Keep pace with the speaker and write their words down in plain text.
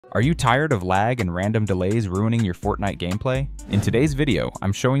Are you tired of lag and random delays ruining your Fortnite gameplay? In today's video,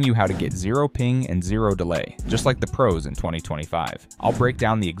 I'm showing you how to get zero ping and zero delay, just like the pros in 2025. I'll break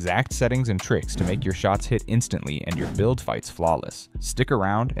down the exact settings and tricks to make your shots hit instantly and your build fights flawless. Stick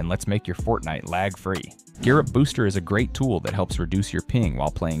around and let's make your Fortnite lag-free. GearUp Booster is a great tool that helps reduce your ping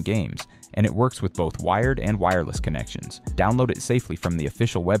while playing games, and it works with both wired and wireless connections. Download it safely from the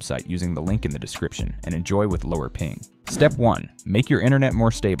official website using the link in the description and enjoy with lower ping. Step 1. Make your internet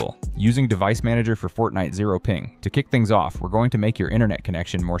more stable. Using Device Manager for Fortnite Zero Ping. To kick things off, we're going to make your internet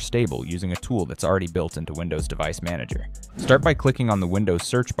connection more stable using a tool that's already built into Windows Device Manager. Start by clicking on the Windows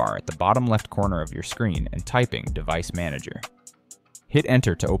search bar at the bottom left corner of your screen and typing Device Manager. Hit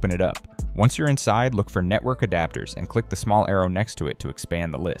Enter to open it up. Once you're inside, look for Network Adapters and click the small arrow next to it to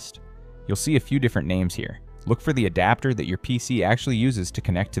expand the list. You'll see a few different names here. Look for the adapter that your PC actually uses to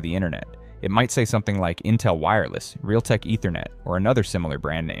connect to the internet. It might say something like Intel Wireless, Realtek Ethernet, or another similar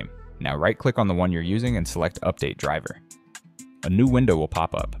brand name. Now right-click on the one you're using and select Update Driver. A new window will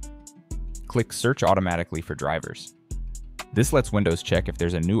pop up. Click Search automatically for drivers. This lets Windows check if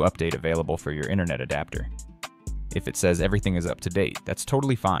there's a new update available for your internet adapter. If it says everything is up to date, that's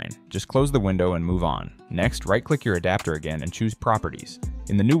totally fine. Just close the window and move on. Next, right-click your adapter again and choose Properties.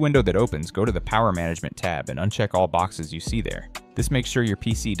 In the new window that opens, go to the Power Management tab and uncheck all boxes you see there. This makes sure your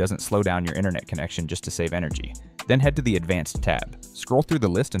PC doesn't slow down your internet connection just to save energy. Then head to the Advanced tab. Scroll through the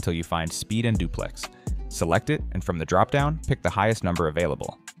list until you find Speed and Duplex. Select it, and from the dropdown, pick the highest number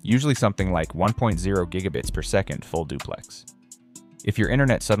available, usually something like 1.0 gigabits per second full duplex. If your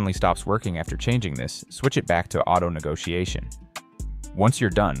internet suddenly stops working after changing this, switch it back to auto negotiation. Once you're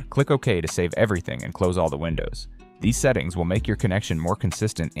done, click OK to save everything and close all the windows. These settings will make your connection more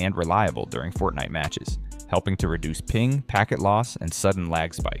consistent and reliable during Fortnite matches, helping to reduce ping, packet loss, and sudden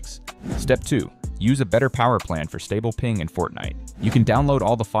lag spikes. Step 2. Use a better power plan for stable ping in Fortnite. You can download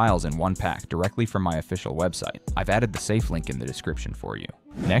all the files in one pack directly from my official website. I've added the safe link in the description for you.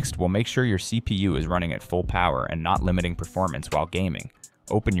 Next, we'll make sure your CPU is running at full power and not limiting performance while gaming.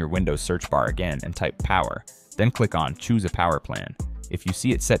 Open your Windows search bar again and type Power, then click on Choose a Power Plan. If you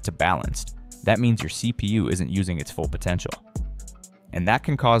see it set to Balanced, that means your CPU isn't using its full potential. And that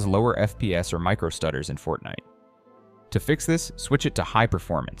can cause lower FPS or micro stutters in Fortnite. To fix this, switch it to High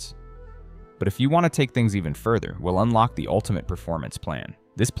Performance. But if you want to take things even further, we'll unlock the Ultimate Performance plan.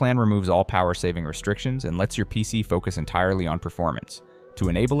 This plan removes all power-saving restrictions and lets your PC focus entirely on performance. To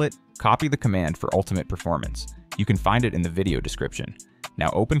enable it, copy the command for Ultimate Performance. You can find it in the video description. Now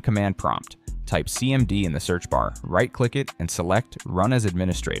open Command Prompt, type CMD in the search bar, right-click it, and select Run as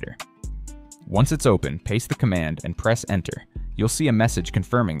Administrator. Once it's open, paste the command and press Enter. You'll see a message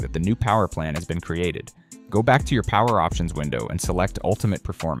confirming that the new power plan has been created. Go back to your Power Options window and select Ultimate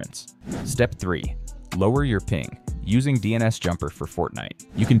Performance. Step 3. Lower your ping, using DNS Jumper for Fortnite.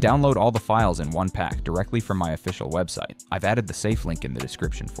 You can download all the files in one pack directly from my official website. I've added the safe link in the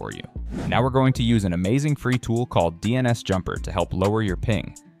description for you. Now we're going to use an amazing free tool called DNS Jumper to help lower your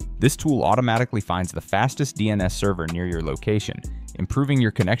ping. This tool automatically finds the fastest DNS server near your location, improving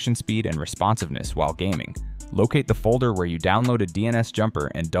your connection speed and responsiveness while gaming. Locate the folder where you downloaded DNS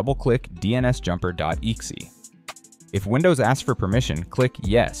Jumper and double-click dnsjumper.exe. If Windows asks for permission, click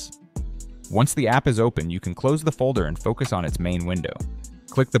Yes. Once the app is open, you can close the folder and focus on its main window.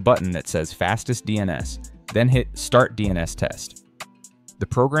 Click the button that says Fastest DNS, then hit Start DNS Test. The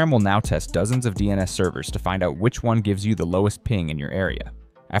program will now test dozens of DNS servers to find out which one gives you the lowest ping in your area.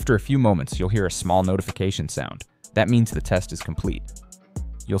 After a few moments, you'll hear a small notification sound. That means the test is complete.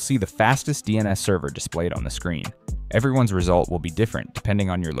 You'll see the fastest DNS server displayed on the screen. Everyone's result will be different depending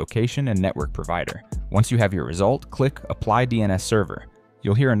on your location and network provider. Once you have your result, click Apply DNS Server.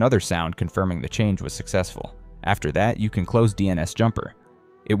 You'll hear another sound confirming the change was successful. After that, you can close DNS Jumper.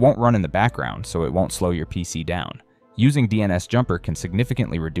 It won't run in the background, so it won't slow your PC down. Using DNS Jumper can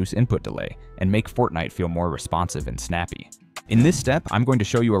significantly reduce input delay and make Fortnite feel more responsive and snappy. In this step, I'm going to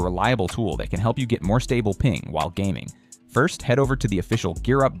show you a reliable tool that can help you get more stable ping while gaming. First, head over to the official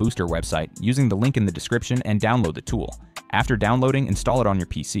GearUp Booster website using the link in the description and download the tool. After downloading, install it on your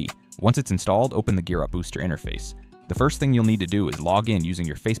PC. Once it's installed, open the GearUp Booster interface. The first thing you'll need to do is log in using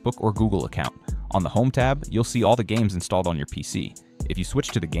your Facebook or Google account. On the Home tab, you'll see all the games installed on your PC. If you switch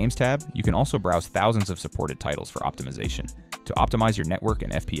to the Games tab, you can also browse thousands of supported titles for optimization. To optimize your network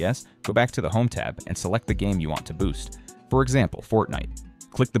and FPS, go back to the Home tab and select the game you want to boost. For example, Fortnite.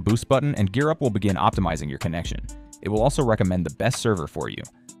 Click the Boost button and GearUp will begin optimizing your connection. It will also recommend the best server for you.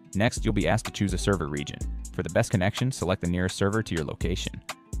 Next, you'll be asked to choose a server region. For the best connection, select the nearest server to your location.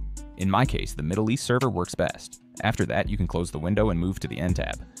 In my case, the Middle East server works best. After that, you can close the window and move to the End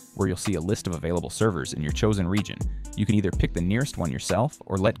tab. where you'll see a list of available servers in your chosen region. You can either pick the nearest one yourself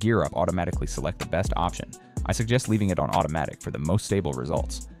or let GearUp automatically select the best option. I suggest leaving it on automatic for the most stable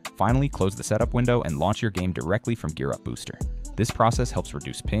results. Finally, close the setup window and launch your game directly from GearUp Booster. This process helps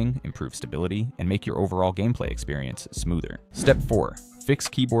reduce ping, improve stability, and make your overall gameplay experience smoother. Step 4. Fix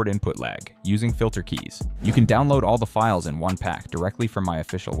keyboard input lag using filter keys. You can download all the files in one pack directly from my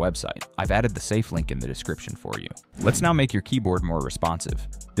official website. I've added the safe link in the description for you. Let's now make your keyboard more responsive.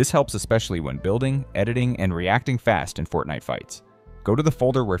 This helps especially when building, editing, and reacting fast in Fortnite fights. Go to the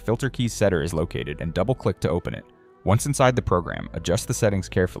folder where Filter Keys Setter is located and double-click to open it. Once inside the program, adjust the settings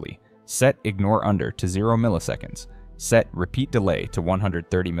carefully. Set Ignore Under to 0 milliseconds. Set Repeat Delay to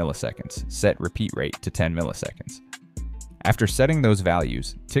 130 milliseconds. Set Repeat Rate to 10 milliseconds. After setting those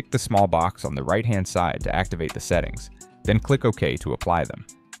values, tick the small box on the right-hand side to activate the settings, then click OK to apply them.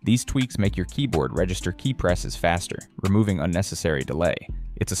 These tweaks make your keyboard register key presses faster, removing unnecessary delay.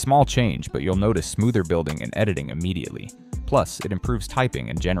 It's a small change, but you'll notice smoother building and editing immediately. Plus, it improves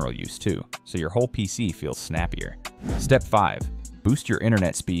typing and general use too, so your whole PC feels snappier. Step 5. Boost your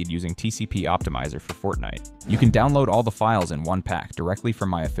internet speed using TCP Optimizer for Fortnite. You can download all the files in one pack directly from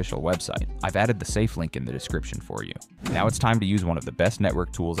my official website. I've added the safe link in the description for you. Now it's time to use one of the best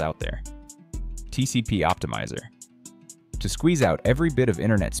network tools out there, TCP Optimizer. To squeeze out every bit of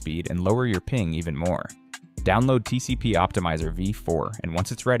internet speed and lower your ping even more, download TCP Optimizer v4, and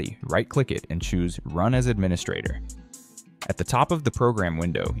once it's ready, right-click it and choose Run as Administrator. At the top of the program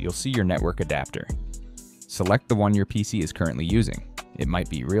window, you'll see your network adapter. Select the one your PC is currently using. It might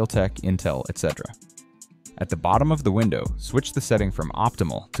be Realtek, Intel, etc. At the bottom of the window, switch the setting from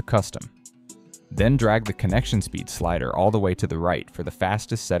Optimal to Custom. Then drag the connection speed slider all the way to the right for the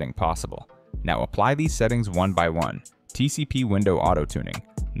fastest setting possible. Now apply these settings one by one. TCP window auto-tuning,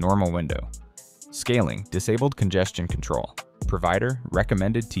 normal window. Scaling, disabled congestion control. Provider,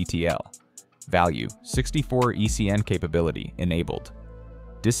 recommended TTL. Value, 64 ECN capability, enabled.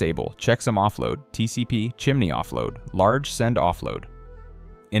 Disable checksum offload, TCP chimney offload, large send offload.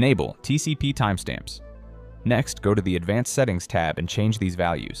 Enable TCP timestamps. Next, go to the Advanced Settings tab and change these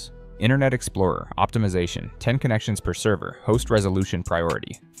values. Internet Explorer, optimization, 10 connections per server, host resolution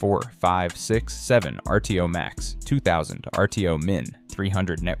priority, 4, 5, 6, 7, RTO max, 2000, RTO min,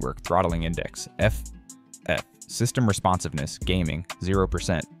 300 network throttling index, F, system responsiveness, gaming,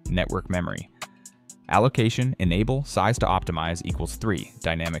 0%, network memory. Allocation, enable, size to optimize equals 3,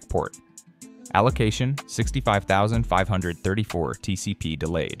 dynamic port. Allocation, 65,534 TCP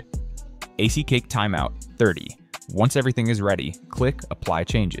delayed. AC cake timeout, 30. Once everything is ready, click Apply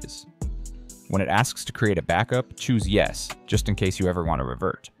Changes. When it asks to create a backup, choose Yes, just in case you ever want to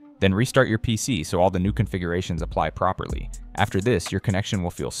revert. Then restart your PC so all the new configurations apply properly. After this, your connection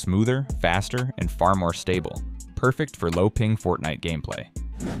will feel smoother, faster, and far more stable. Perfect for low-ping Fortnite gameplay.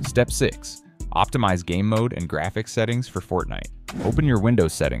 Step 6. Optimize game mode and graphics settings for Fortnite. Open your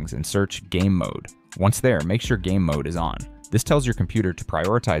Windows settings and search Game Mode. Once there, make sure Game Mode is on. This tells your computer to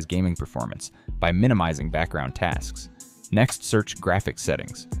prioritize gaming performance by minimizing background tasks. Next, search Graphics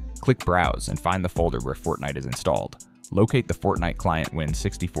Settings. Click Browse and find the folder where Fortnite is installed. Locate the Fortnite client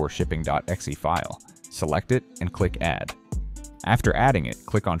win64shipping.exe file. Select it and click Add. After adding it,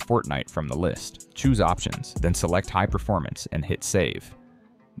 click on Fortnite from the list. Choose Options, then select High Performance and hit Save.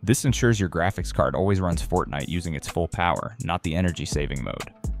 This ensures your graphics card always runs Fortnite using its full power, not the energy-saving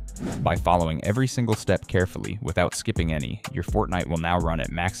mode. By following every single step carefully, without skipping any, your Fortnite will now run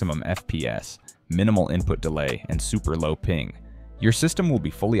at maximum FPS, minimal input delay, and super low ping. Your system will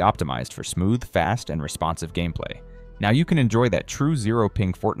be fully optimized for smooth, fast, and responsive gameplay. Now you can enjoy that true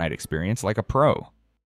zero-ping Fortnite experience like a pro.